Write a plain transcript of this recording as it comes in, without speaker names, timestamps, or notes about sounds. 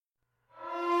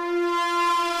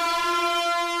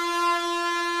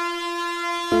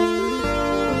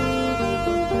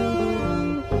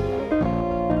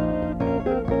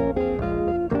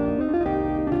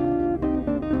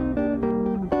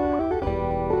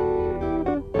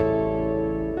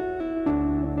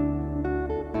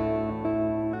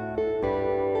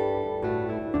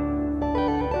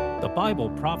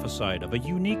Bible prophesied of a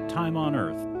unique time on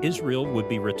earth. Israel would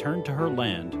be returned to her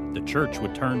land, the church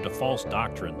would turn to false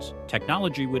doctrines,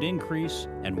 technology would increase,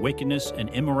 and wickedness and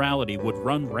immorality would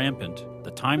run rampant. The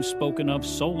time spoken of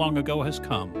so long ago has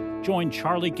come. Join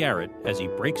Charlie Garrett as he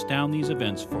breaks down these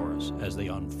events for us as they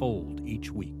unfold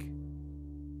each week.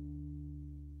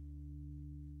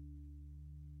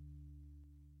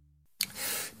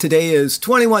 Today is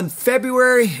 21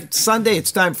 February. It's Sunday.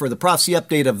 It's time for the Prophecy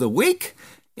Update of the week.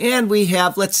 And we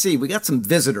have, we got some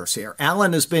visitors here.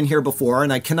 Alan has been here before,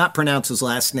 and I cannot pronounce his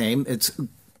last name.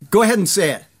 Go ahead and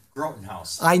say it.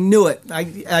 Grotenhouse. I knew it.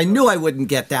 I knew I wouldn't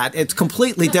get that. It's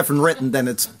completely different written than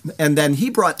it's. And then he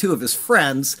brought two of his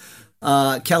friends,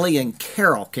 Kelly and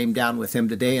Carol, came down with him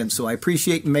today, and so I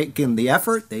appreciate making the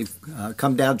effort. They've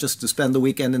come down just to spend the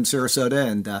weekend in Sarasota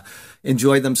and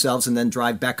enjoy themselves, and then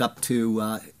drive back up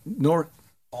to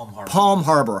Palm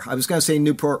Harbor. I was going to say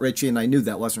Newport Richie, and I knew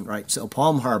that wasn't right. So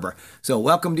Palm Harbor. So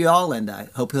welcome to you all, and I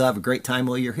hope you'll have a great time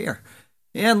while you're here.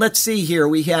 And let's see here.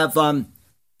 We have,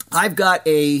 I've got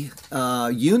a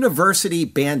university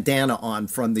bandana on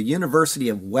from the University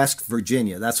of West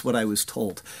Virginia. That's what I was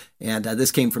told. And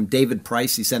this came from David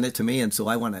Price. He sent it to me, and so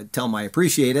I want to tell him I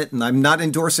appreciate it. And I'm not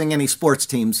endorsing any sports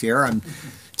teams here. I'm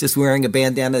just wearing a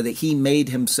bandana that he made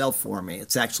himself for me.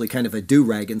 It's actually kind of a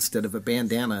do-rag instead of a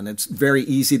bandana, and it's very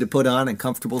easy to put on and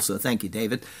comfortable, so thank you,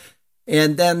 David.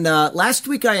 And then last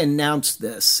week I announced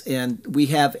this, and we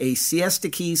have a Siesta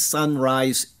Key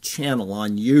Sunrise channel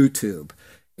on YouTube.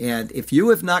 And if you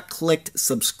have not clicked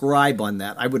subscribe on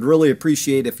that, I would really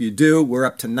appreciate if you do. We're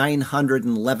up to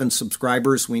 911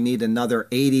 subscribers. We need another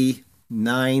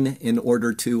 89 in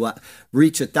order to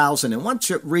reach 1,000. And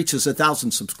once it reaches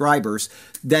 1,000 subscribers,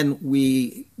 then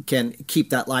we can keep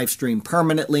that live stream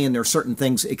permanently. And there are certain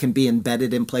things it can be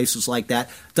embedded in places like that.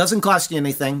 Doesn't cost you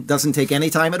anything. Doesn't take any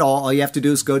time at all. All you have to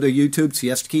do is go to YouTube,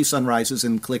 Siesta Key Sunrises,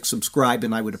 and click subscribe,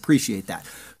 and I would appreciate that.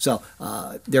 So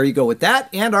there you go with that.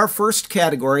 And our first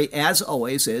category, as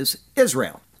always, is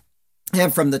Israel.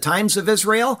 And from the Times of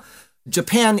Israel,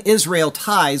 Japan-Israel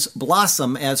ties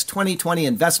blossom as 2020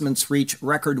 investments reach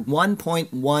record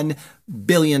 $1.1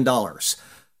 billion.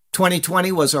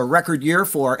 2020 was a record year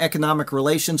for economic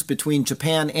relations between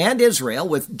Japan and Israel,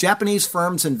 with Japanese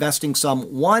firms investing some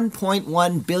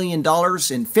 $1.1 billion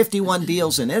in 51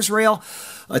 deals in Israel,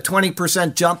 a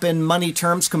 20% jump in money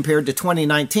terms compared to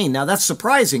 2019. Now, that's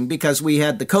surprising because we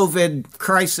had the COVID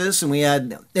crisis and we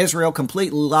had Israel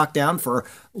completely locked down for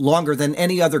longer than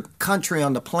any other country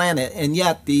on the planet, and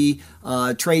yet the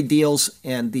trade deals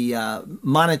and the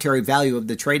monetary value of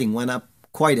the trading went up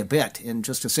quite a bit in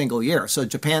just a single year. So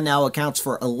Japan now accounts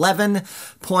for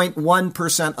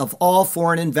 11.1% of all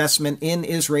foreign investment in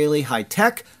Israeli high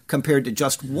tech, compared to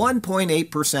just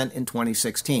 1.8% in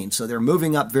 2016. So they're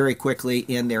moving up very quickly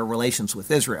in their relations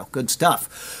with Israel. Good stuff.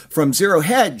 From Zero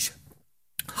Hedge,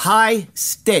 high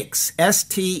stakes,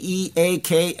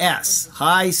 STEAKS,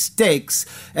 high stakes,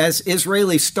 as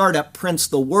Israeli startup prints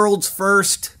the world's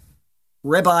first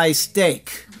ribeye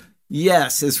steak.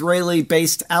 Yes,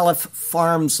 Israeli-based Aleph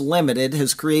Farms Limited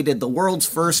has created the world's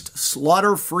first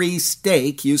slaughter-free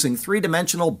steak using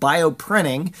three-dimensional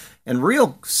bioprinting and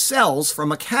real cells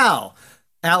from a cow.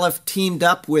 Aleph teamed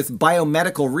up with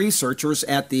biomedical researchers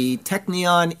at the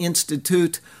Technion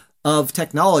Institute of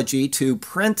Technology to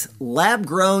print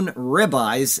lab-grown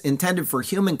ribeyes intended for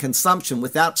human consumption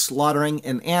without slaughtering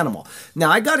an animal.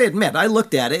 Now, I got to admit, I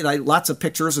looked at it. Lots of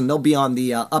pictures, and they'll be on the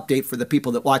update for the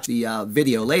people that watch the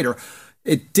video later.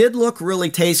 It did look really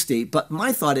tasty, but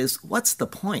my thought is, what's the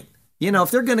point? You know,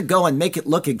 if they're going to go and make it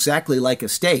look exactly like a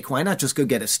steak, why not just go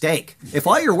get a steak? If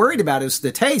all you're worried about is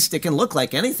the taste, it can look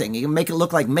like anything. You can make it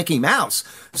look like Mickey Mouse.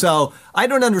 So I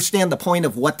don't understand the point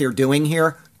of what they're doing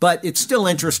here, but it's still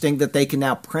interesting that they can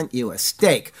now print you a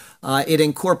steak. It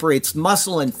incorporates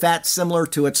muscle and fat similar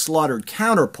to its slaughtered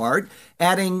counterpart,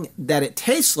 adding that it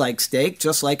tastes like steak,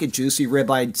 just like a juicy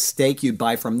ribeye steak you'd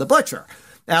buy from the butcher.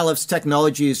 Aleph's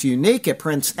technology is unique. It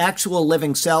prints actual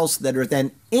living cells that are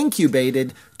then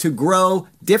incubated to grow,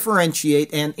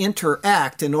 differentiate, and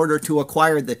interact in order to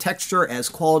acquire the texture as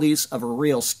qualities of a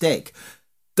real steak.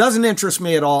 Doesn't interest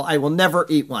me at all. I will never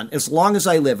eat one. As long as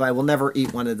I live, I will never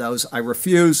eat one of those. I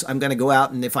refuse. I'm going to go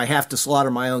out, and if I have to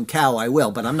slaughter my own cow, I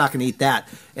will, but I'm not going to eat that.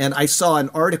 And I saw an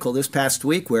article this past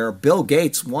week where Bill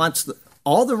Gates wants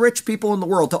all the rich people in the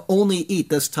world to only eat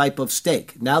this type of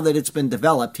steak. Now that it's been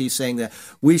developed, he's saying that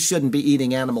we shouldn't be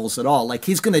eating animals at all. Like,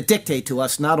 he's going to dictate to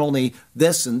us not only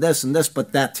this and this and this,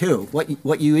 but that too.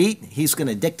 What you eat, he's going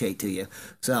to dictate to you.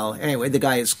 So anyway, the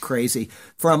guy is crazy.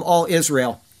 From All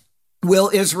Israel,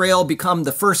 will Israel become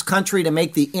the first country to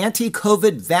make the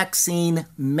anti-COVID vaccine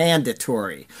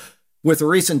mandatory? with a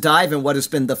recent dive in what has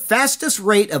been the fastest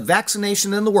rate of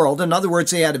vaccination in the world. In other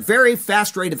words, they had a very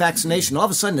fast rate of vaccination. All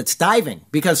of a sudden, it's diving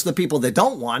because the people that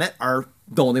don't want it are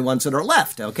the only ones that are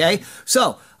left, okay?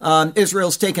 So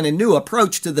Israel's taken a new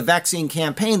approach to the vaccine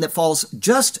campaign that falls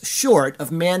just short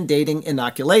of mandating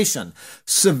inoculation,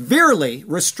 severely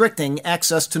restricting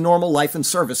access to normal life and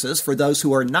services for those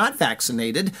who are not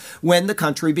vaccinated when the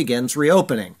country begins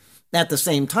reopening. At the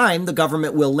same time, the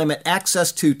government will limit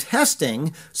access to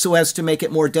testing so as to make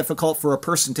it more difficult for a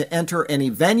person to enter any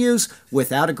venues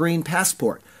without a green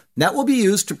passport. That will be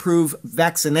used to prove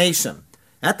vaccination.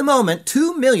 At the moment,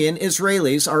 2 million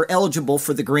Israelis are eligible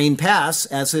for the Green Pass,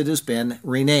 as it has been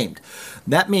renamed.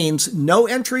 That means no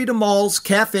entry to malls,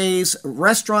 cafes,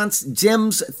 restaurants,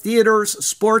 gyms, theaters,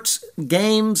 sports,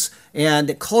 games,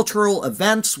 and cultural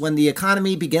events when the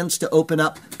economy begins to open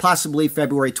up, possibly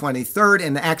February 23rd.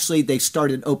 And actually, they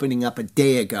started opening up a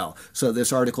day ago. So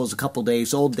this article is a couple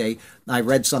days old. I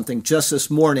read something just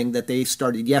this morning that they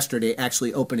started yesterday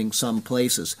actually opening some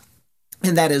places.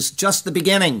 And that is just the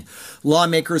beginning.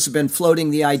 Lawmakers have been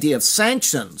floating the idea of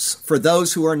sanctions for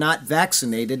those who are not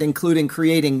vaccinated, including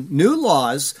creating new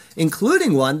laws,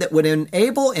 including one that would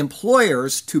enable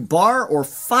employers to bar or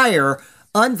fire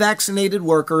unvaccinated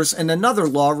workers, and another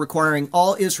law requiring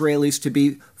all Israelis to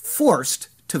be forced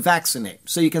to vaccinate.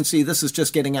 So you can see this is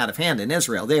just getting out of hand in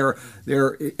Israel.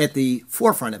 They're at the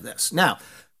forefront of this. Now,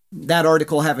 that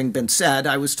article having been said,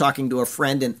 I was talking to a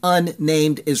friend, an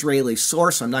unnamed Israeli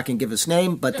source. I'm not going to give his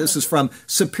name, but this is from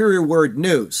Superior Word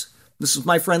News. This is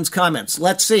my friend's comments.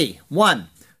 Let's see. 1,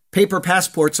 paper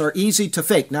passports are easy to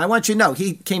fake. Now, I want you to know,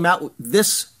 he came out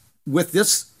with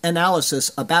this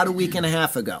analysis about a week and a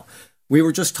half ago. We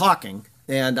were just talking,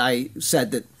 and I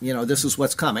said that, this is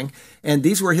what's coming. And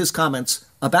these were his comments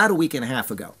about a week and a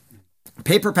half ago.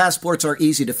 Paper passports are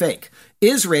easy to fake.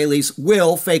 Israelis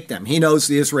will fake them. He knows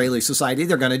the Israeli society.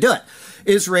 They're going to do it.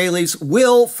 Israelis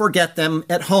will forget them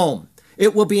at home.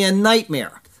 It will be a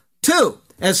nightmare. 2,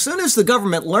 as soon as the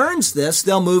government learns this,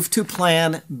 they'll move to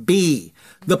Plan B.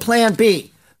 The Plan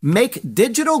B, make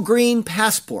digital green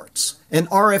passports, an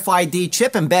RFID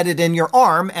chip embedded in your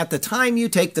arm at the time you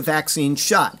take the vaccine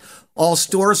shot. All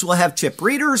stores will have chip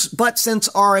readers, but since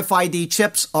RFID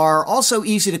chips are also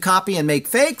easy to copy and make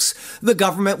fakes, the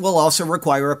government will also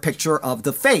require a picture of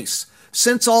the face.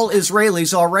 Since all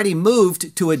Israelis already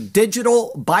moved to a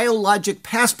digital biologic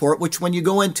passport, which when you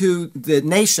go into the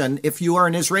nation, if you are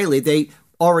an Israeli, they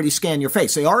already scan your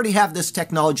face. They already have this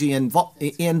technology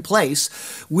in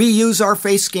place. We use our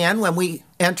face scan when we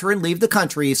enter and leave the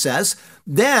country, he says.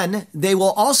 Then they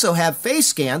will also have face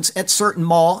scans at certain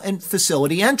mall and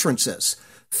facility entrances.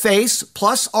 Face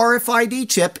plus RFID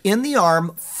chip in the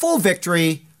arm, full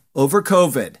victory over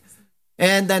COVID.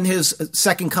 And then his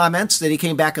second comments that he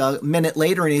came back a minute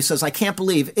later and he says, I can't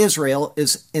believe Israel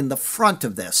is in the front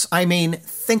of this. I mean,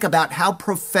 think about how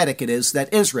prophetic it is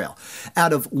that Israel,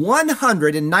 out of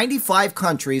 195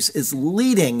 countries, is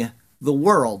leading the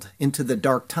world into the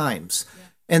dark times.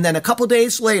 And then a couple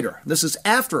days later, this is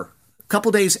a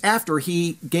couple days after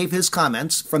he gave his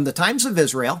comments from the Times of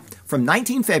Israel from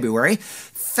 19 February,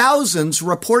 thousands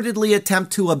reportedly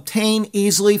attempt to obtain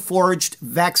easily forged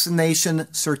vaccination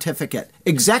certificate.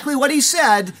 Exactly what he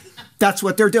said, that's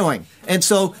what they're doing. And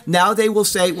so now they will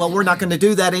say, well, we're not going to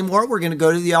do that anymore. We're going to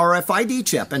go to the RFID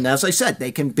chip. And as I said,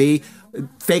 they can be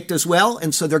faked as well.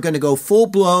 And so they're going to go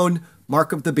full-blown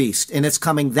mark of the beast. And it's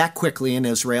coming that quickly in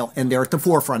Israel, and they're at the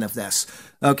forefront of this.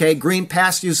 Okay, Green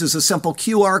Pass uses a simple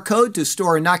QR code to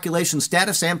store inoculation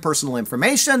status and personal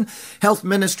information. Health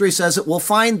Ministry says it will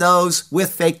find those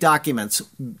with fake documents.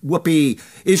 Whoopee.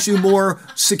 Issue more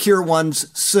secure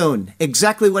ones soon.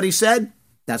 Exactly what he said?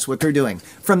 That's what they're doing.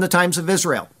 From the Times of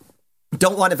Israel.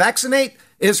 Don't want to vaccinate?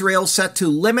 Israel set to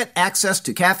limit access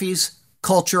to cafes,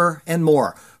 culture, and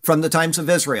more. From the Times of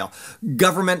Israel.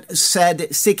 Government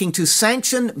said seeking to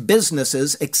sanction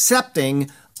businesses accepting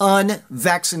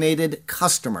unvaccinated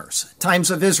customers.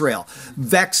 Times of Israel.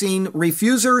 Vaccine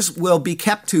refusers will be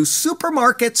kept to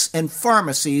supermarkets and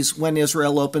pharmacies when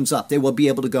Israel opens up. They will be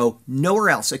able to go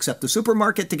nowhere else except the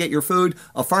supermarket to get your food,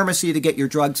 a pharmacy to get your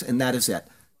drugs, and that is it.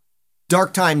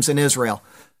 Dark times in Israel.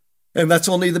 And that's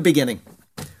only the beginning.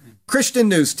 Christian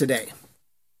News Today.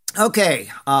 Okay,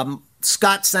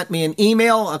 Scott sent me an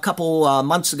email a couple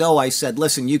months ago. I said,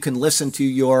 listen, you can listen to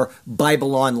your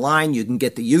Bible online. You can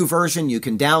get the YouVersion. You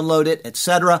can download it,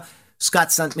 etc.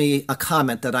 Scott sent me a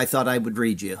comment that I thought I would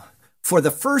read you. For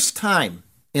the first time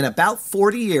in about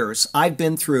 40 years, I've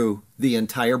been through the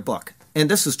entire book. And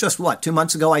this is just 2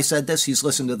 months ago I said this. He's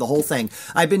listened to the whole thing.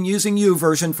 I've been using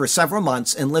YouVersion for several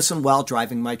months and listened while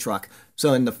driving my truck.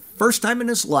 So in the first time in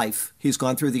his life, he's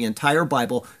gone through the entire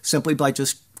Bible simply by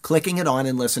just clicking it on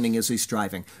and listening as he's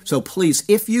driving. So please,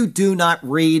 if you do not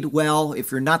read well,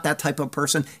 if you're not that type of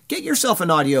person, get yourself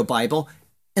an audio Bible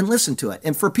and listen to it.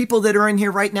 And for people that are in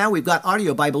here right now, we've got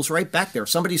audio Bibles right back there.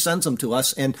 Somebody sends them to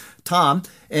us, and Tom,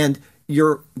 and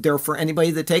you're there for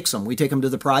anybody that takes them. We take them to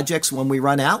the projects when we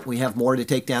run out. We have more to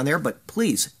take down there, but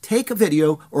please take a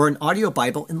video or an audio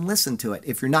Bible and listen to it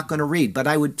if you're not going to read. But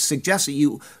I would suggest that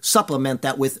you supplement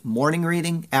that with morning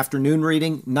reading, afternoon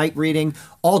reading, night reading,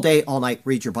 all day, all night,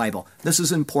 read your Bible. This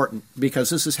is important because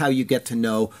this is how you get to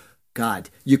know God.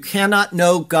 You cannot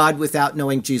know God without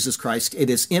knowing Jesus Christ. It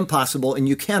is impossible, and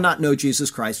you cannot know Jesus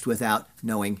Christ without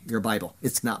knowing your Bible.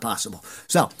 It's not possible.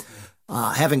 So,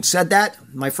 having said that,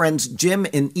 my friends Jim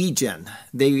and Egen,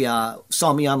 they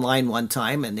saw me online one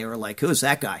time, and they were like, who's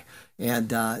that guy? And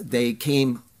they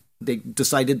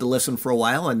decided to listen for a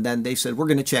while, and then they said, we're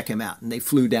going to check him out. And they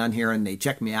flew down here, and they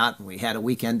checked me out, and we had a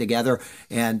weekend together.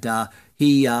 And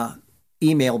he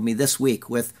emailed me this week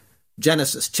with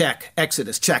Genesis, check.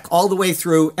 Exodus, check. All the way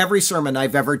through every sermon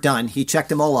I've ever done. He checked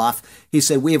them all off. He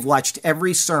said, we have watched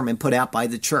every sermon put out by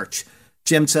the church.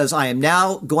 Jim says, I am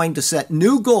now going to set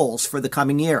new goals for the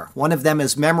coming year. One of them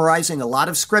is memorizing a lot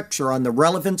of scripture on the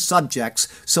relevant subjects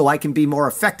so I can be more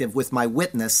effective with my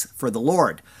witness for the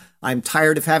Lord. I'm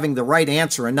tired of having the right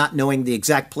answer and not knowing the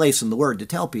exact place in the Word to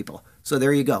tell people. So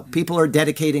there you go. People are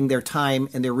dedicating their time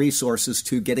and their resources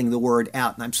to getting the Word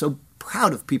out, and I'm so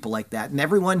proud of people like that, and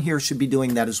everyone here should be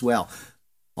doing that as well.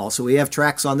 Also, we have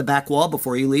tracts on the back wall.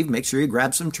 Before you leave, make sure you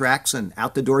grab some tracts, and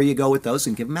out the door you go with those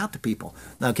and give them out to people.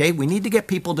 Okay, we need to get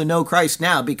people to know Christ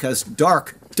now because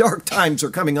dark times are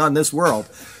coming on this world.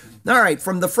 All right,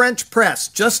 from the French press,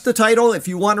 just the title. If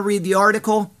you want to read the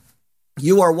article,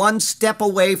 you are one step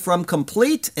away from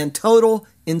complete and total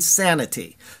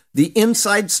insanity. The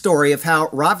inside story of how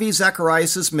Ravi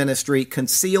Zacharias' ministry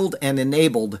concealed and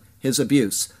enabled his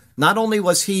abuse. Not only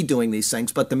was he doing these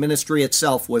things, but the ministry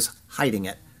itself was hiding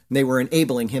it. They were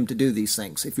enabling him to do these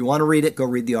things. If you want to read it, go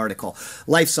read the article.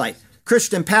 LifeSite,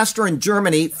 Christian pastor in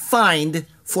Germany fined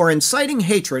for inciting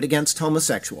hatred against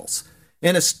homosexuals.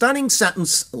 In a stunning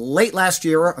sentence late last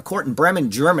year, a court in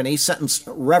Bremen, Germany, sentenced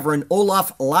Reverend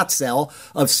Olaf Latzel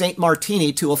of St.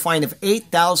 Martini to a fine of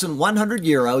 8,100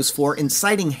 euros for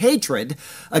inciting hatred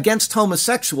against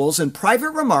homosexuals in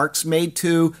private remarks made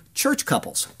to church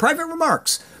couples. Private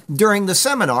remarks. During the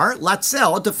seminar,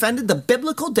 Latzel defended the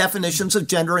biblical definitions of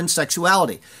gender and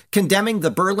sexuality, condemning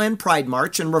the Berlin Pride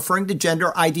March and referring to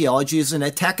gender ideology as an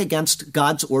attack against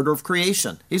God's order of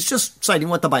creation. He's just citing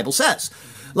what the Bible says.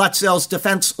 Latzel's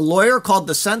defense lawyer called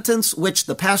the sentence, which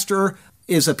the pastor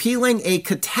is appealing, a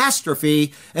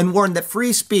catastrophe and warned that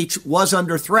free speech was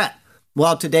under threat.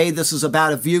 While today this is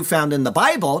about a view found in the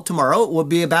Bible, tomorrow it will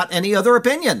be about any other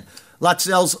opinion.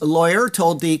 Latzel's lawyer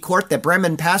told the court that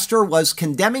Bremen pastor was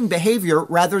condemning behavior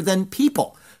rather than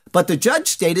people. But the judge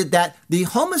stated that the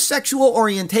homosexual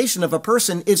orientation of a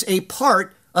person is a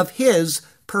part of his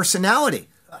personality.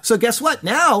 So guess what?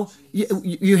 Now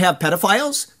you have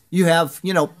pedophiles. You have,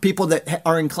 people that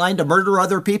are inclined to murder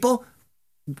other people.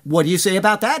 What do you say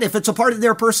about that? If it's a part of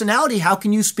their personality, how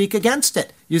can you speak against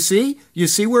it? You see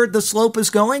where the slope is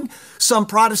going? Some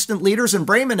Protestant leaders in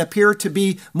Bremen appear to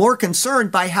be more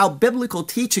concerned by how biblical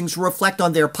teachings reflect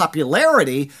on their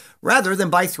popularity rather than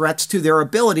by threats to their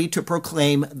ability to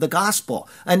proclaim the gospel,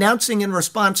 announcing in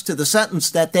response to the sentence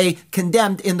that they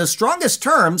condemned in the strongest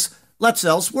terms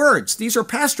Latzel's words. These are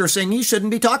pastors saying he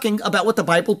shouldn't be talking about what the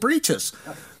Bible preaches.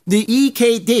 The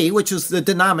EKD, which is the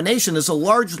denomination, is a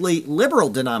largely liberal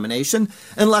denomination,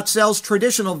 and Latzel's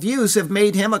traditional views have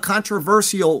made him a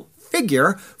controversial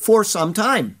figure for some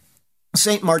time.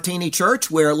 St. Martini Church,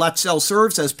 where Latzel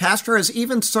serves as pastor, has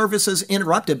even services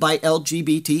interrupted by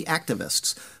LGBT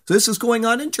activists. So this is going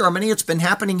on in Germany. It's been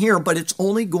happening here, but it's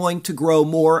only going to grow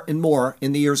more and more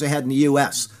in the years ahead in the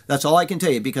U.S. That's all I can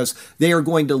tell you, because they are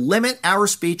going to limit our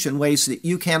speech in ways that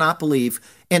you cannot believe,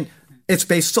 and it's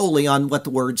based solely on what the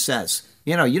Word says.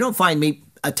 You don't find me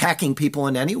attacking people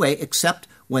in any way except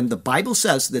when the Bible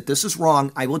says that this is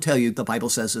wrong. I will tell you the Bible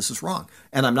says this is wrong.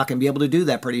 And I'm not going to be able to do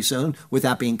that pretty soon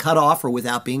without being cut off or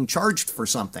without being charged for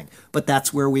something. But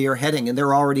that's where we are heading, and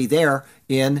they're already there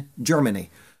in Germany.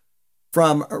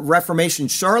 From Reformation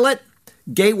Charlotte,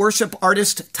 gay worship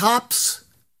artist tops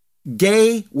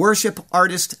Lauren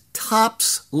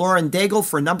Daigle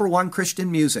for #1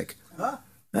 Christian music. Huh?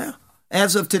 Yeah.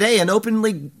 As of today, an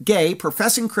openly gay,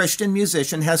 professing Christian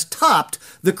musician has topped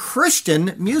the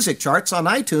Christian music charts on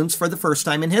iTunes for the first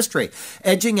time in history,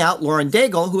 edging out Lauren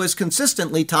Daigle, who has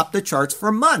consistently topped the charts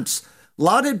for months.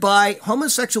 Lauded by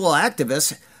homosexual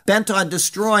activists, bent on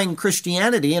destroying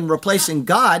Christianity and replacing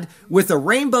God with a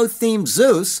rainbow-themed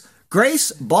Zeus,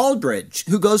 Grace Baldridge,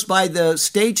 who goes by the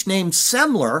stage name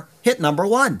Semler, hit number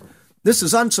 1. This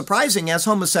is unsurprising, as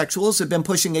homosexuals have been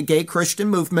pushing a gay Christian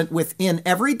movement within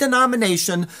every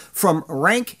denomination, from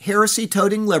rank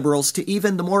heresy-toting liberals to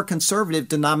even the more conservative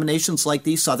denominations like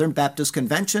the Southern Baptist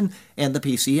Convention and the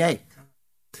PCA.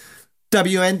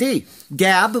 WND.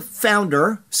 Gab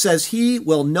founder says he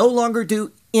will no longer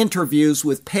do interviews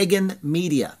with pagan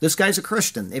media. This guy's a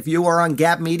Christian. If you are on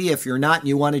Gab Media, if you're not and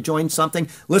you want to join something,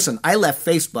 listen, I left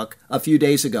Facebook a few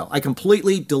days ago. I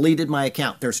completely deleted my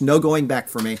account. There's no going back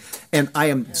for me. And I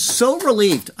am so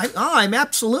relieved.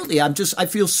 I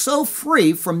feel so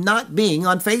free from not being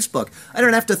on Facebook. I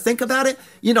don't have to think about it.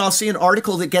 I'll see an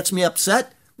article that gets me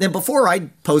upset, and before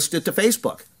I post it to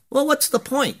Facebook. Well, what's the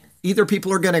point? Either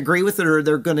people are going to agree with it or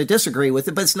they're going to disagree with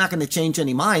it, but it's not going to change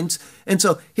any minds. And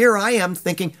so here I am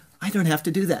thinking, I don't have to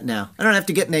do that now. I don't have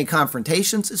to get in any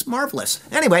confrontations. It's marvelous.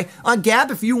 Anyway, on Gab,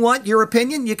 if you want your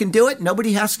opinion, you can do it.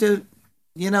 Nobody has to,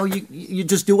 you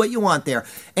just do what you want there.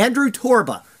 Andrew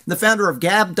Torba, the founder of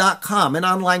Gab.com, an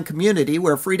online community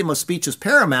where freedom of speech is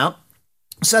paramount,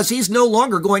 says he's no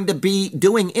longer going to be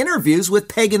doing interviews with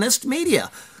paganist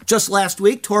media. Just last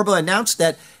week, Torba announced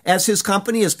that as his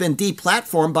company has been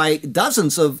deplatformed by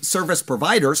dozens of service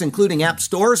providers, including app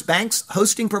stores, banks,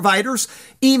 hosting providers,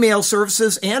 email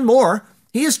services, and more,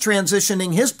 he is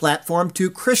transitioning his platform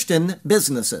to Christian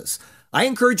businesses. I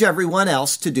encourage everyone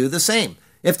else to do the same.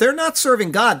 If they're not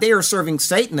serving God, they are serving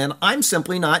Satan, and I'm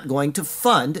simply not going to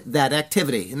fund that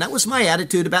activity. And that was my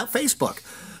attitude about Facebook.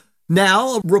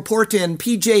 Now, a report in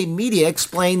PJ Media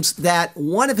explains that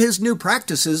one of his new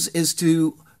practices is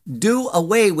to do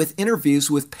away with interviews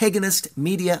with paganist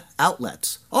media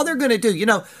outlets. All they're going to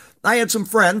do, I had some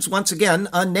friends, once again,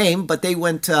 unnamed, but they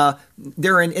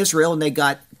they're in Israel and they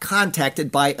got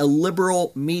contacted by a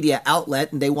liberal media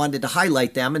outlet and they wanted to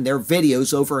highlight them and their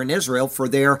videos over in Israel for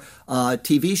their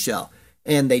TV show.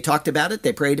 And they talked about it,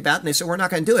 they prayed about it, and they said, we're not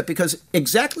going to do it because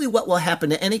exactly what will happen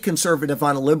to any conservative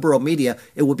on a liberal media,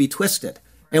 it will be twisted.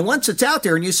 And once it's out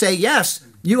there and you say yes,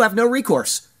 you have no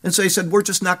recourse. And so he said, we're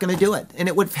just not going to do it. And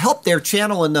it would have helped their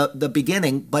channel in the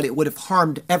beginning, but it would have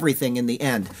harmed everything in the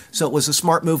end. So it was a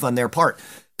smart move on their part.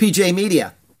 PJ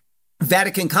Media,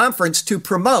 Vatican Conference to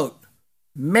promote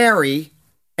Mary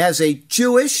as a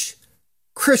Jewish,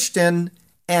 Christian,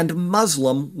 and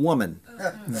Muslim woman.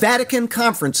 Vatican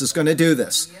Conference is going to do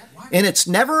this. In its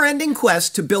never-ending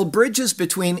quest to build bridges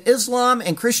between Islam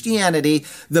and Christianity,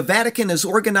 the Vatican is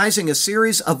organizing a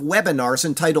series of webinars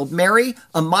entitled Mary,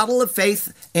 a Model of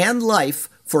Faith and Life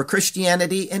for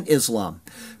Christianity and Islam,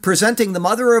 presenting the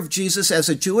mother of Jesus as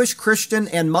a Jewish, Christian,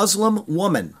 and Muslim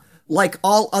woman. Like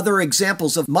all other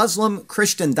examples of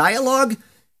Muslim-Christian dialogue,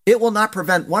 it will not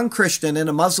prevent one Christian in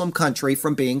a Muslim country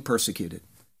from being persecuted.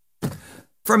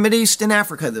 From Mideast and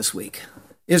Africa this week.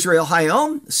 Israel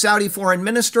Hayom, Saudi foreign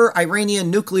minister, Iranian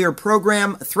nuclear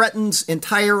program threatens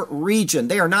entire region.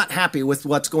 They are not happy with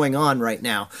what's going on right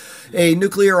now. A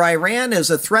nuclear Iran is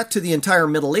a threat to the entire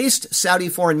Middle East. Saudi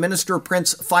foreign minister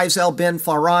Prince Faisal bin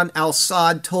Farhan Al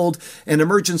Saud told an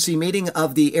emergency meeting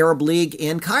of the Arab League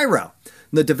in Cairo.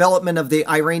 The development of the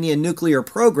Iranian nuclear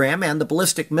program and the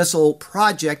ballistic missile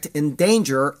project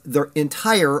endanger the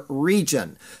entire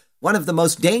region. One of the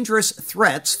most dangerous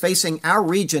threats facing our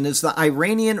region is the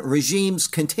Iranian regime's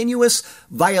continuous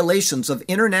violations of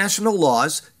international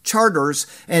laws, charters,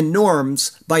 and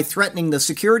norms by threatening the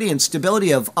security and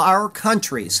stability of our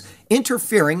countries,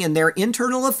 interfering in their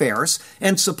internal affairs,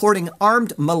 and supporting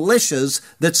armed militias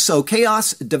that sow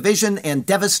chaos, division, and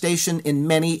devastation in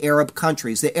many Arab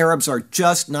countries. The Arabs are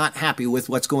just not happy with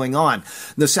what's going on.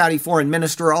 The Saudi foreign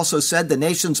minister also said the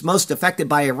nations most affected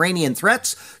by Iranian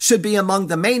threats should be among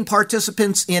the main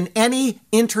participants in any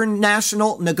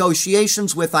international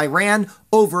negotiations with Iran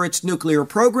over its nuclear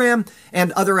program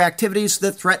and other activities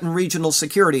that threaten regional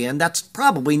security, and that's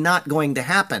probably not going to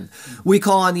happen. We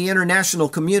call on the international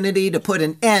community to put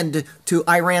an end to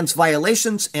Iran's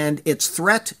violations and its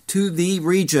threat to the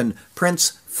region,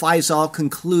 Prince Faisal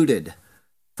concluded.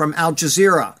 From Al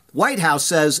Jazeera, White House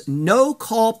says no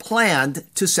call planned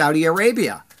to Saudi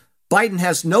Arabia. Biden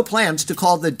has no plans to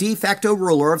call the de facto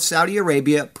ruler of Saudi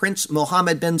Arabia, Prince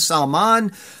Mohammed bin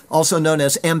Salman, also known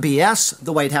as MBS,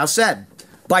 the White House said.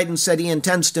 Biden said he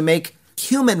intends to make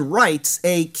human rights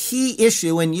a key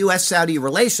issue in U.S.-Saudi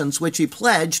relations, which he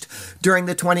pledged during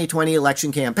the 2020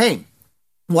 election campaign.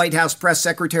 White House Press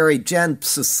Secretary Jen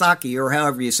Psaki, or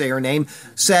however you say her name,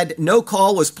 said no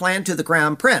call was planned to the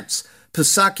Crown Prince.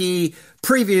 Psaki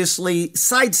previously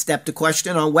sidestepped a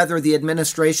question on whether the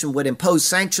administration would impose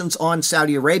sanctions on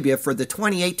Saudi Arabia for the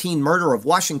 2018 murder of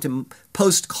Washington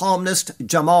Post columnist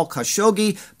Jamal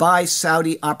Khashoggi by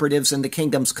Saudi operatives in the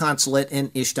kingdom's consulate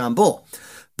in Istanbul.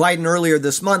 Biden earlier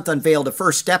this month unveiled a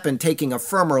first step in taking a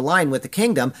firmer line with the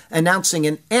kingdom, announcing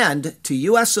an end to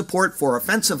U.S. support for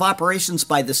offensive operations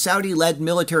by the Saudi-led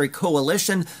military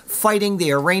coalition fighting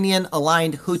the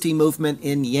Iranian-aligned Houthi movement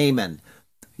in Yemen.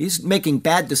 He's making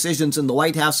bad decisions in the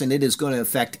White House, and it is going to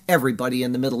affect everybody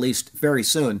in the Middle East very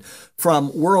soon.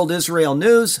 From World Israel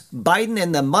News, Biden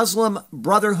and the Muslim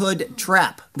Brotherhood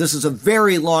trap. This is a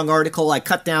very long article I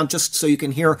cut down just so you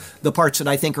can hear the parts that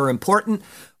I think are important.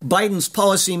 Biden's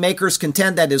policymakers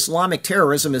contend that Islamic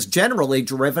terrorism is generally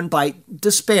driven by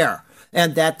despair,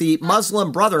 and that the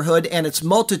Muslim Brotherhood and its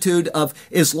multitude of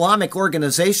Islamic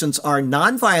organizations are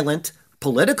nonviolent,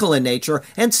 political in nature,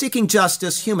 and seeking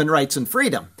justice, human rights, and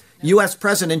freedom. U.S.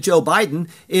 President Joe Biden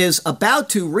is about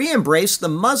to re-embrace the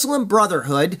Muslim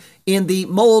Brotherhood in the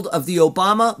mold of the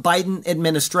Obama-Biden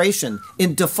administration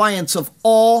in defiance of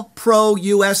all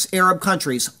pro-U.S. Arab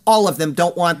countries. All of them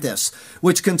don't want this,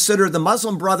 which consider the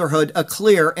Muslim Brotherhood a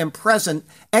clear and present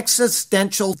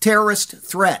existential terrorist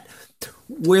threat.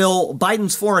 Will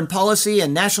Biden's foreign policy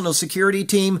and national security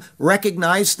team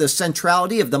recognize the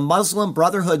centrality of the Muslim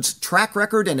Brotherhood's track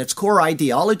record and its core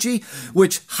ideology,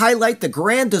 which highlight the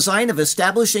grand design of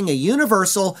establishing a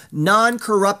universal,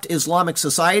 non-corrupt Islamic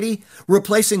society,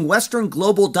 replacing Western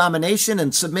global domination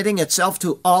and submitting itself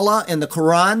to Allah and the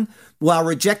Quran, while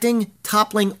rejecting,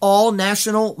 toppling all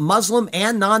national Muslim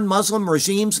and non-Muslim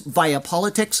regimes via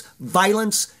politics,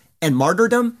 violence, and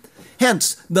martyrdom?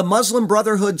 Hence, the Muslim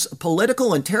Brotherhood's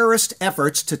political and terrorist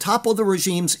efforts to topple the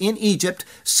regimes in Egypt,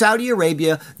 Saudi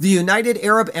Arabia, the United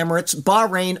Arab Emirates,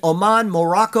 Bahrain, Oman,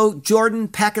 Morocco, Jordan,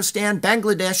 Pakistan,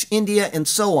 Bangladesh, India, and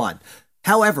so on.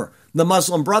 However, the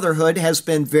Muslim Brotherhood has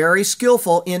been very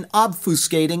skillful in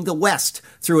obfuscating the West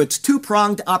through its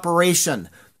two-pronged operation: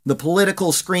 the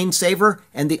political screensaver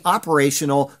and the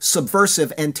operational,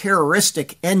 subversive, and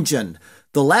terroristic engine.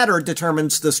 The latter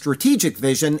determines the strategic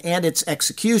vision and its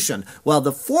execution, while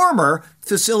the former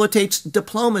facilitates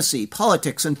diplomacy,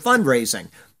 politics, and fundraising.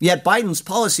 Yet Biden's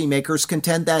policymakers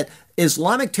contend that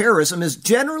Islamic terrorism is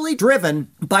generally driven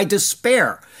by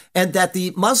despair, and that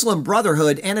the Muslim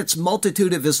Brotherhood and its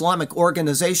multitude of Islamic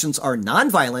organizations are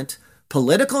nonviolent,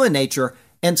 political in nature,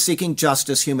 and seeking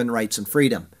justice, human rights, and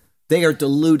freedom. They are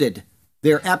deluded.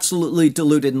 They're absolutely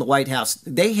deluded in the White House.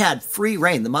 They had free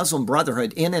reign, the Muslim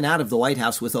Brotherhood, in and out of the White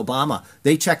House with Obama.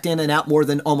 They checked in and out more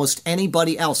than almost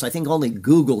anybody else. I think only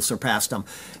Google surpassed them.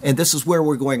 And this is where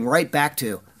we're going right back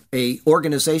to: a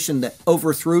organization that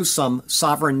overthrew some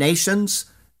sovereign nations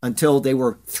until they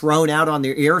were thrown out on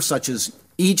their ear, such as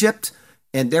Egypt.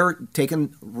 And they're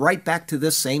taken right back to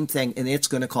this same thing. And it's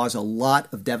going to cause a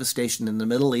lot of devastation in the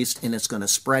Middle East, and it's going to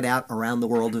spread out around the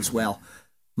world as well.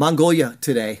 Mongolia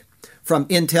today. From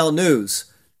Intel News.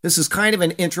 This is kind of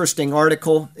an interesting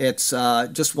article. It's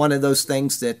just one of those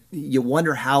things that you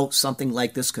wonder how something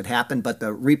like this could happen, but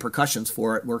the repercussions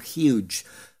for it were huge.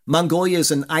 Mongolia is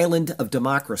an island of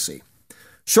democracy.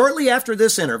 Shortly after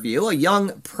this interview, a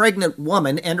young pregnant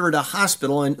woman entered a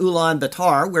hospital in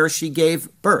Ulaanbaatar where she gave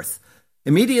birth.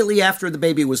 Immediately after the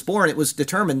baby was born, it was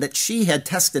determined that she had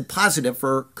tested positive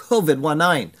for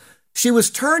COVID-19. She was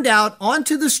turned out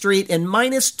onto the street in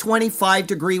minus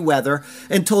 25-degree weather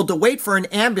and told to wait for an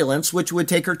ambulance which would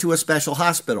take her to a special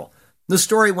hospital. The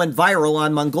story went viral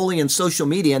on Mongolian social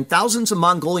media, and thousands of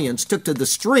Mongolians took to the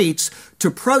streets to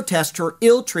protest her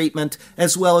ill treatment,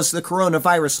 as well as the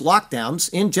coronavirus lockdowns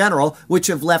in general, which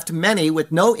have left many with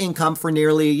no income for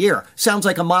nearly a year. Sounds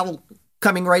like a model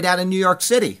coming right out of New York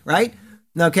City, right?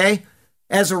 Okay?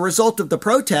 As a result of the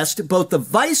protest, both the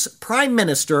vice prime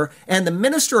minister and the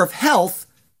minister of health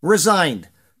resigned.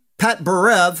 Pat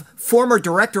Burev, former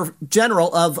director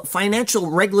general of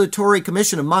Financial Regulatory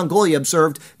Commission of Mongolia,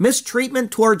 observed mistreatment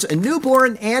towards a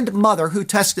newborn and mother who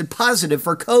tested positive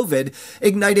for COVID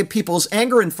ignited people's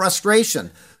anger and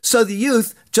frustration. So the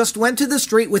youth just went to the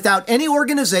street without any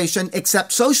organization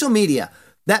except social media.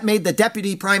 That made the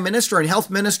deputy prime minister and health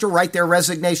minister write their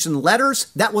resignation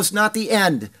letters. That was not the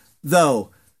end,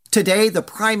 though. Today, the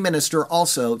prime minister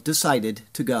also decided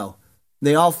to go.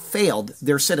 They all failed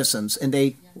their citizens, and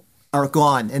they are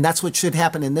gone. And that's what should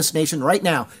happen in this nation right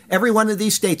now. Every one of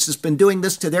these states that's been doing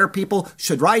this to their people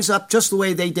should rise up just the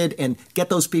way they did and get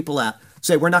those people out.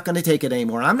 Say, we're not going to take it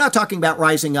anymore. I'm not talking about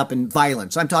rising up in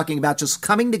violence. I'm talking about just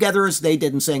coming together as they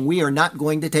did and saying, we are not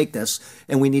going to take this,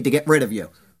 and we need to get rid of you.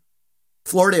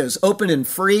 Florida is open and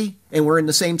free, and we're in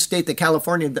the same state that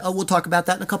California. Oh, we'll talk about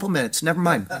that in a couple minutes. Never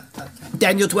mind.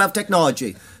 Daniel 12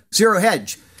 technology. Zero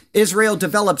Hedge. Israel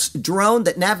develops drone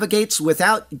that navigates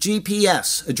without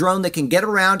GPS. A drone that can get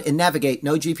around and navigate,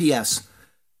 no GPS.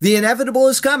 The inevitable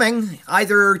is coming.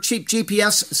 Either cheap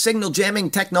GPS signal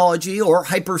jamming technology or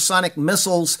hypersonic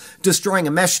missiles destroying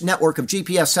a mesh network of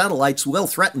GPS satellites will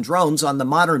threaten drones on the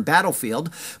modern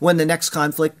battlefield when the next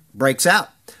conflict breaks out.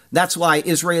 That's why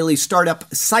Israeli startup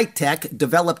SciTech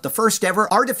developed the first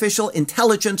ever artificial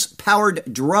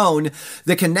intelligence-powered drone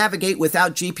that can navigate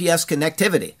without GPS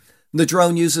connectivity. The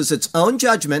drone uses its own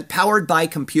judgment, powered by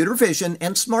computer vision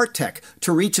and smart tech,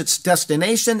 to reach its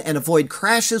destination and avoid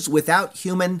crashes without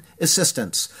human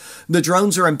assistance. The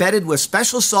drones are embedded with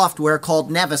special software called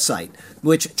Navisite,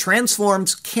 which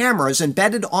transforms cameras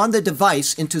embedded on the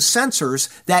device into sensors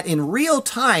that in real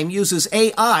time uses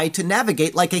AI to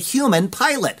navigate like a human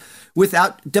pilot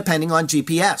without depending on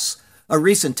GPS. A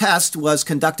recent test was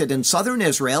conducted in southern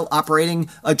Israel, operating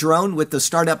a drone with the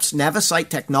startup's Navisite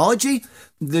technology.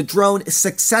 The drone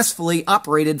successfully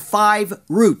operated 5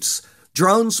 routes.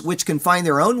 Drones, which can find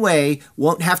their own way,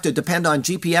 won't have to depend on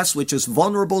GPS, which is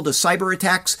vulnerable to cyber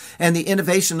attacks, and the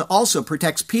innovation also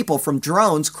protects people from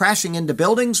drones crashing into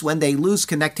buildings when they lose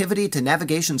connectivity to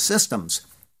navigation systems.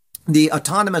 The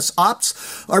autonomous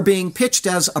ops are being pitched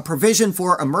as a provision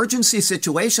for emergency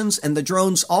situations, and the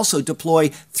drones also deploy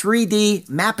 3D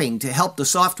mapping to help the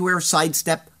software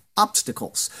sidestep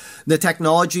obstacles. The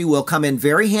technology will come in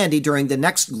very handy during the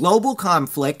next global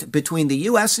conflict between the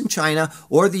U.S. and China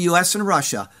or the U.S. and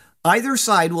Russia. Either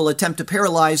side will attempt to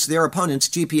paralyze their opponent's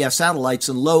GPS satellites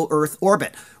in low Earth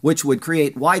orbit, which would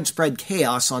create widespread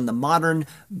chaos on the modern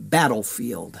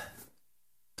battlefield.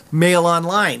 Mail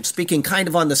Online, speaking kind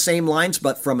of on the same lines,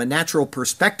 but from a natural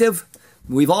perspective.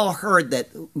 We've all heard that,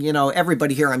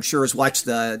 everybody here, I'm sure, has watched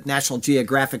the National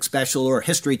Geographic special or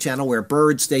History Channel where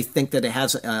birds, they think that it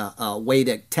has a way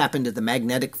to tap into the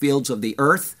magnetic fields of the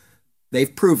Earth.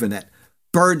 They've proven it.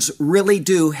 Birds really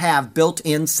do have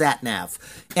built-in sat-nav.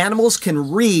 Animals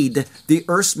can read the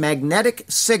Earth's magnetic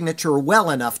signature well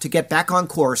enough to get back on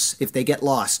course if they get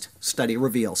lost, study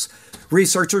reveals.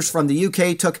 Researchers from the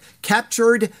UK took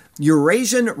captured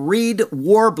Eurasian reed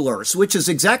warblers, which is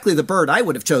exactly the bird I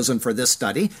would have chosen for this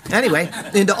study, anyway,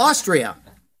 into Austria.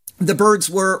 The birds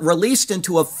were released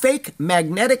into a fake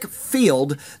magnetic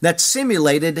field that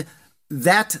simulated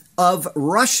that of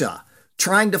Russia.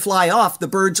 Trying to fly off, the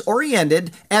birds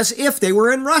oriented as if they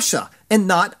were in Russia and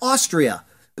not Austria.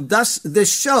 Thus,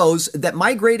 this shows that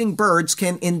migrating birds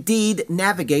can indeed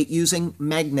navigate using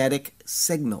magnetic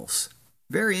signals.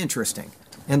 Very interesting.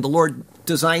 And the Lord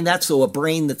designed that so a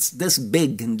brain that's this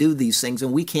big can do these things,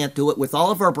 and we can't do it with all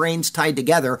of our brains tied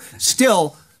together,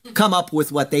 still come up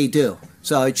with what they do.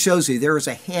 So it shows you there is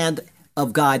a hand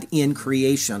of God in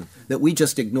creation that we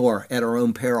just ignore at our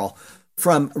own peril.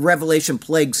 From Revelation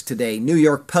Plagues today, New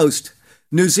York Post.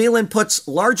 New Zealand puts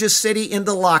largest city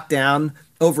into lockdown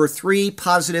over 3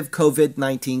 positive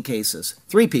COVID-19 cases.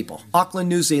 3 people. Auckland,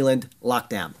 New Zealand,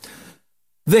 lockdown.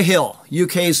 The Hill,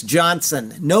 UK's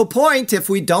Johnson. No point if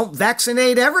we don't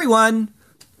vaccinate everyone.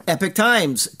 Epic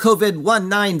Times.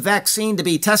 COVID-19 vaccine to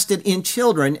be tested in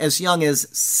children as young as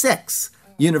 6,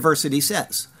 university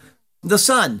says. The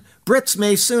Sun. Brits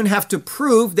may soon have to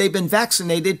prove they've been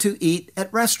vaccinated to eat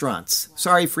at restaurants.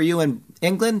 Sorry for you in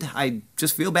England. I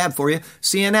just feel bad for you.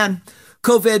 CNN.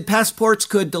 COVID passports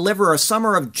could deliver a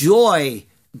summer of joy.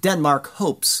 Denmark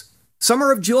hopes.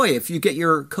 Summer of joy if you get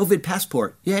your COVID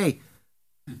passport. Yay.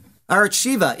 Arutz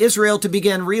Sheva. Israel to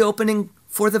begin reopening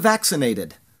for the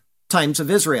vaccinated. Times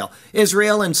of Israel.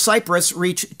 Israel and Cyprus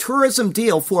reach tourism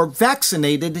deal for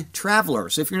vaccinated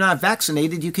travelers. If you're not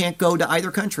vaccinated, you can't go to either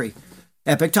country.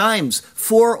 Epic Times.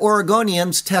 4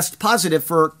 Oregonians test positive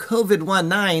for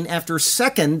COVID-19 after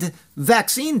second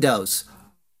vaccine dose.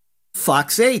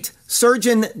 Fox 8.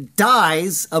 Surgeon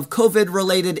dies of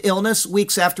COVID-related illness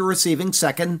weeks after receiving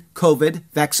second COVID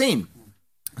vaccine.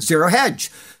 Zero Hedge.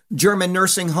 German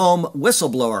nursing home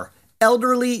whistleblower.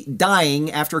 Elderly dying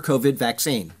after COVID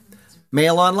vaccine.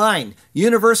 Mail Online.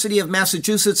 University of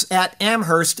Massachusetts at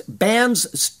Amherst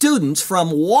bans students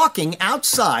from walking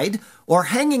outside or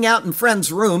hanging out in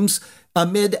friends' rooms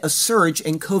amid a surge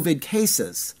in COVID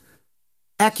cases.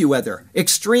 AccuWeather.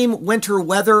 Extreme winter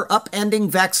weather upending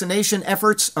vaccination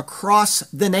efforts across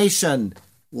the nation.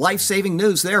 Life-saving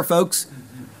news there, folks.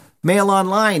 Mail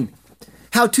Online.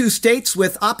 How 2 states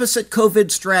with opposite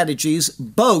COVID strategies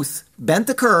both bent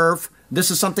the curve. This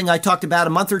is something I talked about a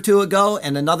month or 2 ago,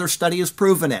 and another study has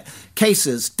proven it.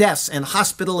 Cases, deaths, and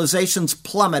hospitalizations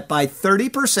plummet by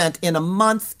 30% in a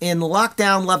month in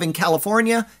lockdown-loving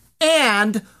California,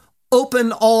 and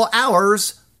Open all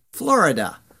hours,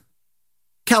 Florida.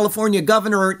 California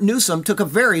Governor Newsom took a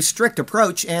very strict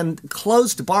approach and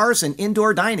closed bars and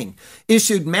indoor dining,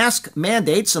 issued mask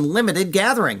mandates and limited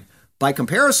gathering. By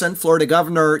comparison, Florida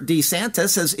Governor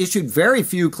DeSantis has issued very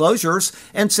few closures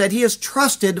and said he has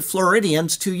trusted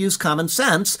Floridians to use common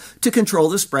sense to control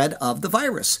the spread of the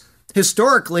virus.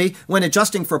 Historically, when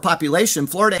adjusting for population,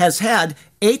 Florida has had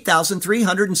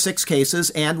 8,306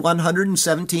 cases and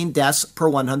 117 deaths per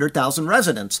 100,000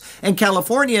 residents. And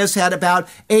California has had about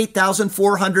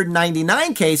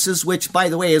 8,499 cases, which, by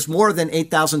the way, is more than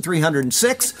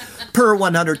 8,306 per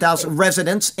 100,000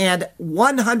 residents, and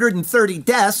 130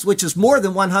 deaths, which is more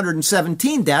than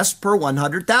 117 deaths per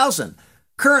 100,000.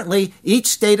 Currently, each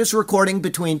state is recording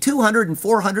between 200 and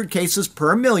 400 cases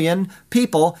per million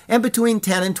people and between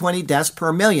 10 and 20 deaths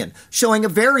per million, showing a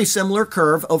very similar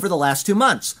curve over the last 2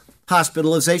 months.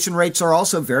 Hospitalization rates are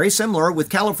also very similar, with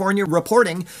California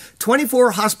reporting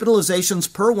 24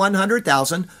 hospitalizations per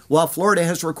 100,000, while Florida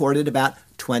has recorded about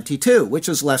 22, which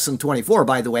is less than 24,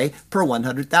 by the way, per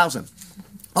 100,000.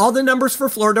 All the numbers for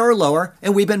Florida are lower,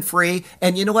 and we've been free.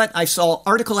 And you know what? I saw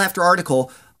article after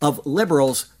article of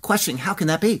liberals questioning, how can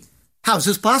that be? How is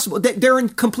this possible? They're in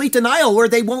complete denial, where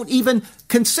they won't even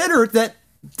consider that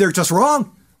they're just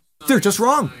wrong. They're just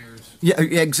wrong. Yeah,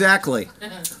 exactly.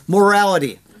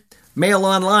 Morality. Mail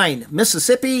Online.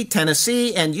 Mississippi,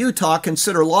 Tennessee, and Utah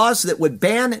consider laws that would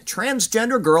ban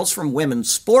transgender girls from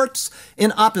women's sports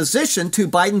in opposition to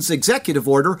Biden's executive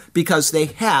order because they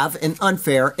have an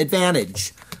unfair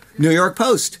advantage. New York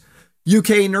Post.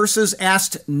 UK nurses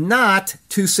asked not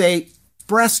to say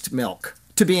breast milk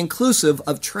to be inclusive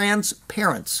of trans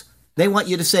parents. They want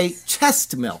you to say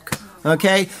chest milk.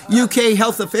 Okay? UK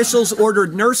health officials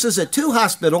ordered nurses at 2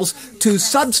 hospitals to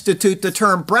substitute the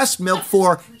term breast milk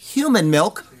for human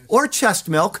milk or chest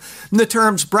milk. The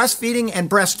terms breastfeeding and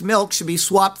breast milk should be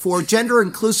swapped for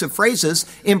gender-inclusive phrases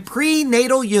in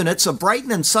prenatal units of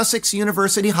Brighton and Sussex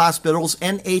University Hospitals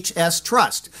NHS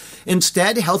Trust.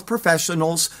 Instead, health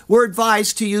professionals were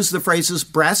advised to use the phrases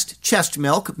breast, chest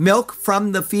milk, milk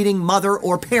from the feeding mother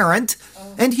or parent,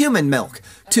 and human milk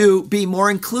to be more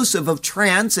inclusive of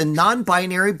trans and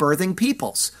non-binary birthing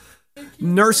peoples.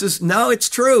 Nurses, no, it's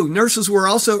true. Nurses were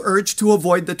also urged to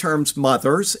avoid the terms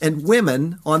mothers and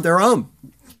women on their own,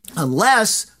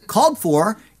 unless called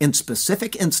for in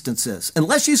specific instances.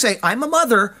 Unless you say, I'm a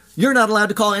mother, you're not allowed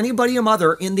to call anybody a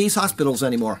mother in these hospitals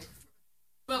anymore.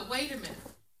 But wait a minute.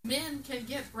 Men can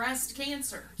get breast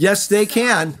cancer. Yes, they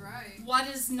can. What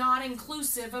is not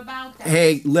inclusive about that?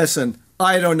 Hey, listen,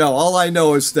 I don't know. All I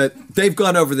know is that they've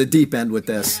gone over the deep end with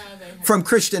this. Yeah, From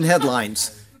Christian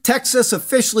Headlines. Texas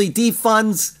officially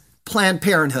defunds Planned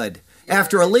Parenthood.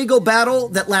 After a legal battle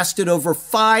that lasted over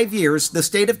 5 years, the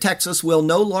state of Texas will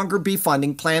no longer be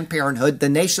funding Planned Parenthood, the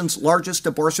nation's largest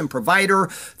abortion provider,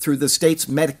 through the state's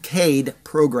Medicaid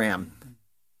program.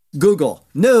 Google,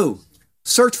 new,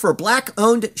 search for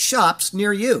black-owned shops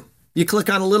near you. You click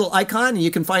on a little icon and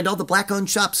you can find all the black-owned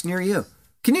shops near you.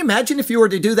 Can you imagine if you were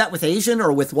to do that with Asian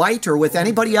or with white or with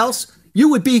anybody else? You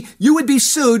would be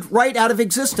sued right out of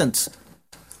existence.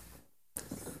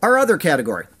 Our other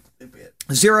category,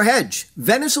 Zero Hedge,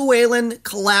 Venezuelan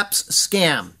collapse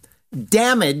scam.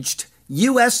 Damaged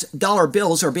U.S. dollar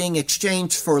bills are being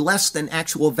exchanged for less than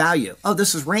actual value. Oh,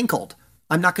 this is wrinkled.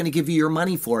 I'm not going to give you your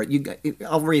money for it.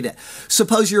 I'll read it.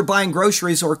 Suppose you're buying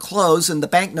groceries or clothes and the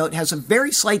banknote has a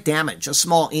very slight damage, a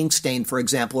small ink stain, for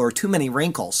example, or too many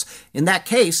wrinkles. In that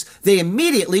case, they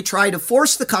immediately try to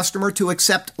force the customer to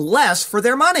accept less for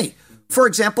their money. For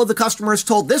example, the customer is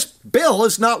told this bill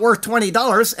is not worth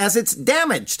 $20 as it's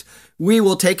damaged. We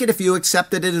will take it if you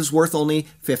accept that it is worth only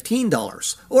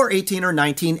 $15 or $18 or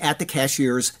 $19 at the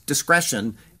cashier's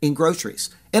discretion in groceries.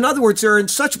 In other words, they're in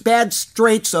such bad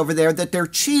straits over there that they're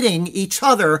cheating each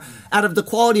other out of the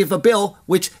quality of a bill,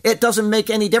 which it doesn't make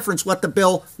any difference what the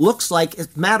bill looks like.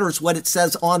 It matters what it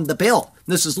says on the bill.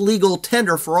 This is legal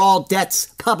tender for all debts,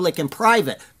 public and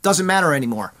private. Doesn't matter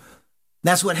anymore.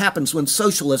 That's what happens when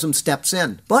socialism steps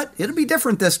in. But it'll be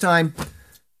different this time.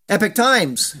 Epoch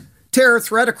Times. Terror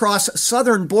threat across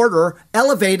southern border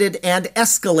elevated and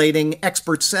escalating,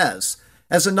 expert says.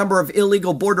 As the number of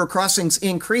illegal border crossings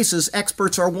increases,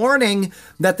 experts are warning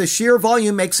that the sheer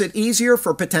volume makes it easier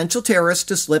for potential terrorists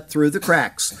to slip through the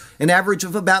cracks. An average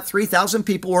of about 3,000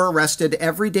 people were arrested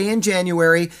every day in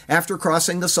January after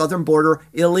crossing the southern border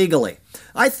illegally.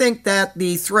 I think that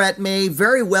the threat may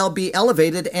very well be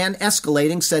elevated and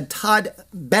escalating, said Todd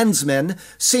Bensman,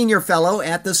 senior fellow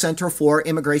at the Center for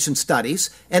Immigration Studies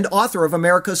and author of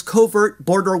America's Covert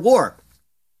Border War.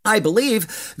 I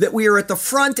believe that we are at the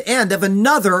front end of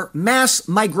another mass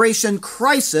migration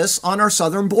crisis on our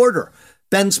southern border.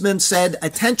 Bensman said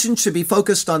attention should be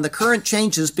focused on the current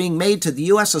changes being made to the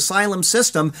U.S. asylum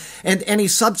system and any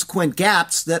subsequent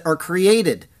gaps that are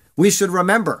created. We should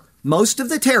remember, most of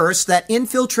the terrorists that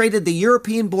infiltrated the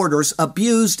European borders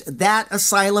abused that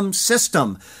asylum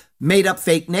system, made up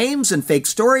fake names and fake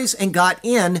stories, and got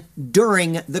in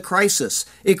during the crisis.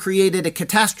 It created a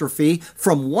catastrophe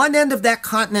from one end of that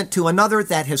continent to another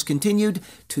that has continued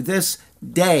to this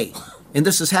day. And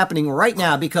this is happening right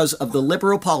now because of the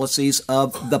liberal policies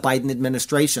of the Biden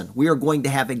administration. We are going to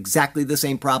have exactly the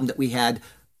same problem that we had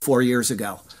 4 years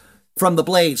ago. From the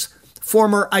Blaze,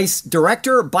 former ICE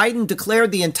director, Biden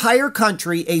declared the entire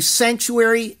country a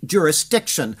sanctuary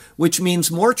jurisdiction, which means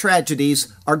more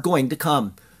tragedies are going to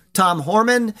come. Tom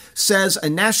Horman says a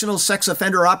national sex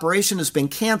offender operation has been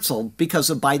canceled because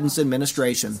of Biden's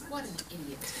administration. What an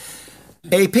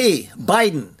idiot. AP,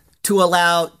 Biden to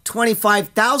allow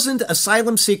 25,000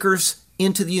 asylum seekers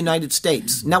into the United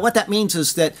States. Now, what that means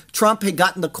is that Trump had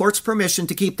gotten the court's permission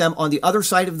to keep them on the other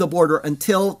side of the border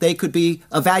until they could be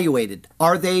evaluated.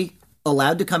 Are they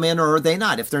allowed to come in or are they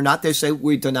not? If they're not, they say,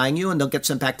 we're denying you, and they'll get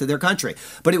sent back to their country.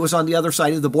 But it was on the other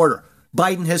side of the border.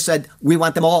 Biden has said, we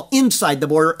want them all inside the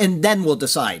border, and then we'll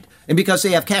decide. And because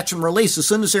they have catch and release, as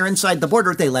soon as they're inside the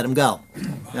border, they let them go.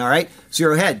 All right?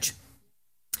 Zero hedge.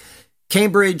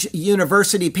 Cambridge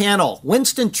University panel.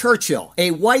 Winston Churchill,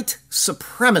 a white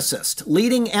supremacist,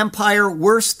 leading empire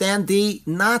worse than the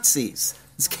Nazis.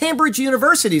 It's Cambridge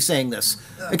University saying this.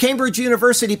 A Cambridge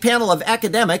University panel of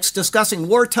academics discussing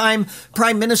wartime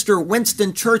Prime Minister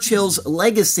Winston Churchill's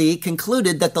legacy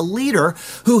concluded that the leader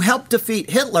who helped defeat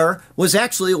Hitler was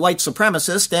actually a white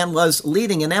supremacist and was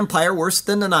leading an empire worse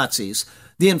than the Nazis.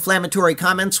 The inflammatory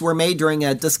comments were made during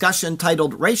a discussion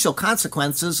titled Racial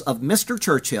Consequences of Mr.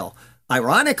 Churchill.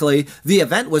 Ironically, the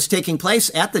event was taking place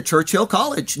at the Churchill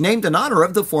College, named in honor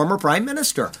of the former prime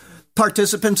minister.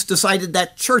 Participants decided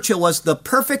that Churchill was the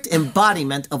perfect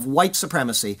embodiment of white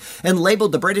supremacy and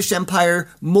labeled the British Empire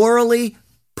morally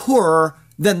poorer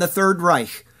than the Third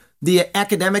Reich. The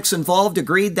academics involved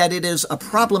agreed that it is a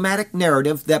problematic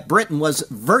narrative that Britain was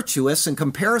virtuous in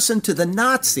comparison to the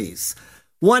Nazis.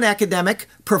 One academic,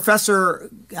 Professor,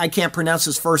 I can't pronounce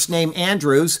his first name,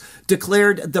 Andrews,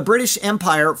 declared the British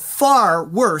Empire far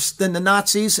worse than the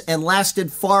Nazis and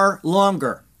lasted far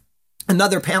longer.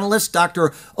 Another panelist, Dr.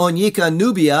 Onyeka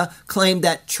Nubia, claimed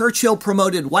that Churchill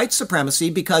promoted white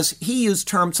supremacy because he used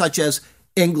terms such as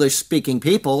English-speaking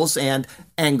peoples and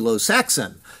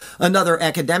Anglo-Saxon. Another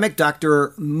academic,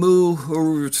 Dr.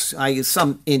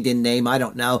 some Indian name, I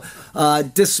don't know,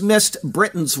 dismissed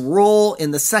Britain's role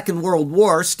in the Second World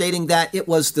War, stating that it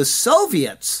was the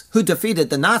Soviets who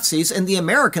defeated the Nazis and the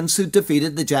Americans who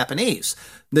defeated the Japanese.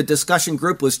 The discussion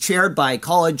group was chaired by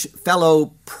college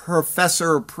fellow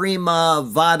Professor Prema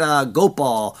Vada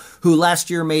Gopal, who last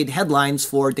year made headlines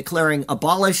for declaring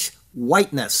abolish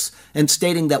whiteness and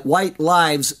stating that white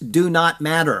lives do not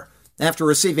matter. After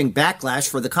receiving backlash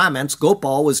for the comments,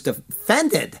 Gopal was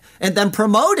defended and then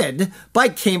promoted by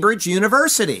Cambridge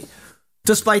University,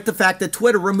 despite the fact that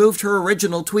Twitter removed her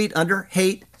original tweet under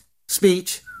hate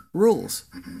speech rules.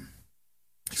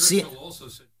 Churchill also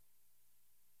said,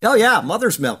 oh yeah,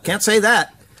 mother's milk. Can't say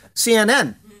that.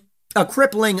 CNN. A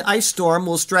crippling ice storm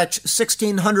will stretch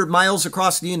 1,600 miles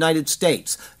across the United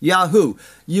States. Yahoo!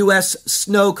 U.S.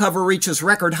 snow cover reaches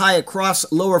record high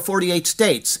across lower 48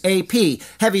 states. AP.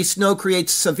 Heavy snow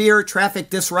creates severe traffic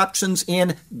disruptions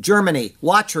in Germany.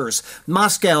 Watchers.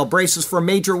 Moscow braces for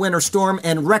major winter storm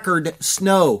and record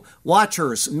snow.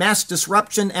 Watchers. Mass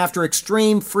disruption after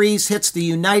extreme freeze hits the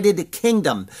United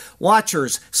Kingdom.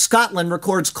 Watchers. Scotland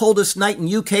records coldest night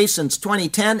in UK since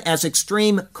 2010 as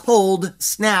extreme cold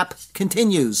snap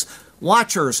continues.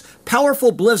 Watchers,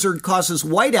 powerful blizzard causes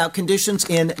whiteout conditions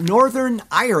in Northern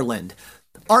Ireland.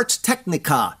 Ars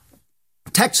Technica,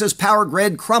 Texas power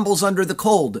grid crumbles under the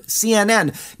cold.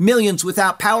 CNN, millions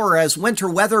without power as winter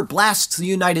weather blasts the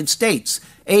United States.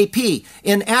 AP,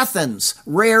 in Athens,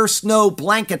 rare snow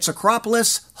blankets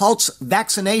Acropolis, halts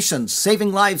vaccinations,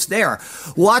 saving lives there.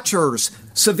 Watchers,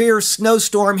 severe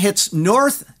snowstorm hits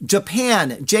North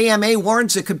Japan. JMA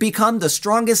warns it could become the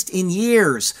strongest in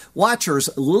years. Watchers,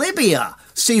 Libya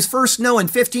sees first snow in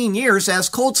 15 years as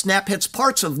cold snap hits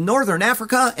parts of northern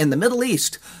Africa and the Middle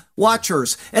East.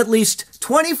 Watchers, at least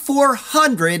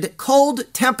 2,400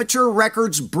 cold temperature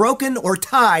records broken or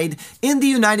tied in the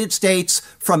United States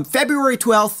from February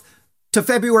 12th to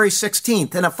February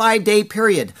 16th in a 5-day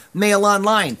period. Mail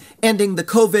Online, ending the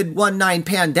COVID-19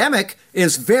 pandemic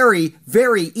is very,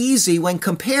 very easy when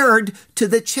compared to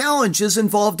the challenges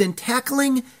involved in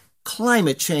tackling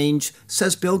climate change,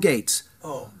 says Bill Gates.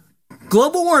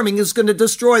 Global warming is going to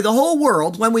destroy the whole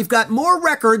world when we've got more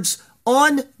records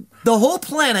on the whole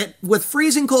planet with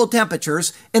freezing cold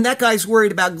temperatures, and that guy's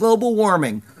worried about global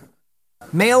warming.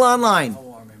 Mail Online.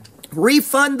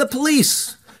 Refund the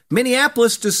police.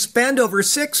 Minneapolis to spend over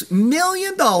 $6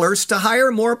 million to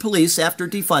hire more police after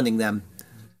defunding them.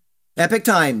 Epic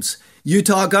Times.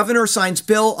 Utah governor signs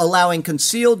bill allowing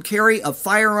concealed carry of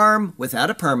firearm without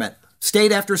a permit.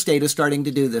 State after state is starting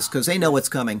to do this because they know what's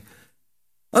coming.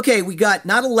 Okay, we got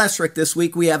not a Lesric this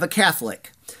week, we have a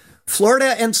Catholic.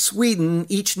 Florida and Sweden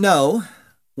each know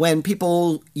when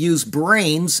people use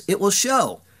brains, it will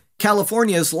show.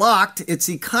 California is locked, its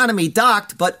economy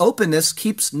docked, but openness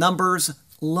keeps numbers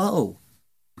low.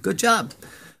 Good job.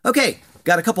 Okay,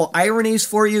 got a couple ironies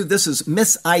for you. This is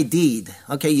mis-ID'd.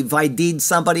 Okay, you've ID'd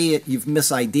somebody, you've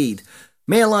mis-ID'd.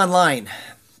 Mail Online.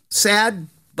 Sad,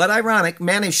 but ironic.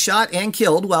 Man is shot and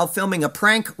killed while filming a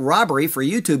prank robbery for a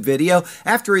YouTube video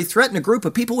after he threatened a group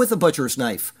of people with a butcher's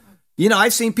knife. You know,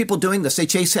 I've seen people doing this. They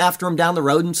chase after him down the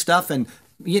road and stuff, and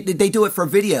they do it for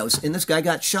videos, and this guy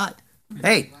got shot.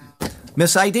 Hey,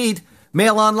 mis-ID'd.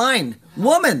 Mail Online.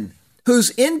 Woman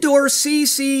whose indoor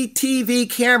CCTV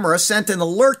camera sent an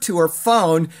alert to her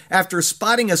phone after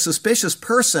spotting a suspicious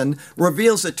person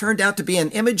reveals it turned out to be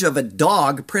an image of a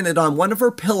dog printed on one of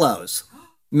her pillows.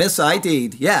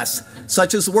 Mis-ID'd, yes.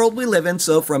 Such is the world we live in.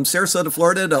 So from Sarasota,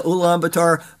 Florida to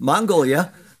Ulaanbaatar,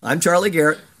 Mongolia, I'm Charlie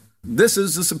Garrett. This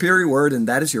is the Superior Word, and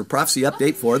that is your prophecy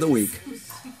update for the week.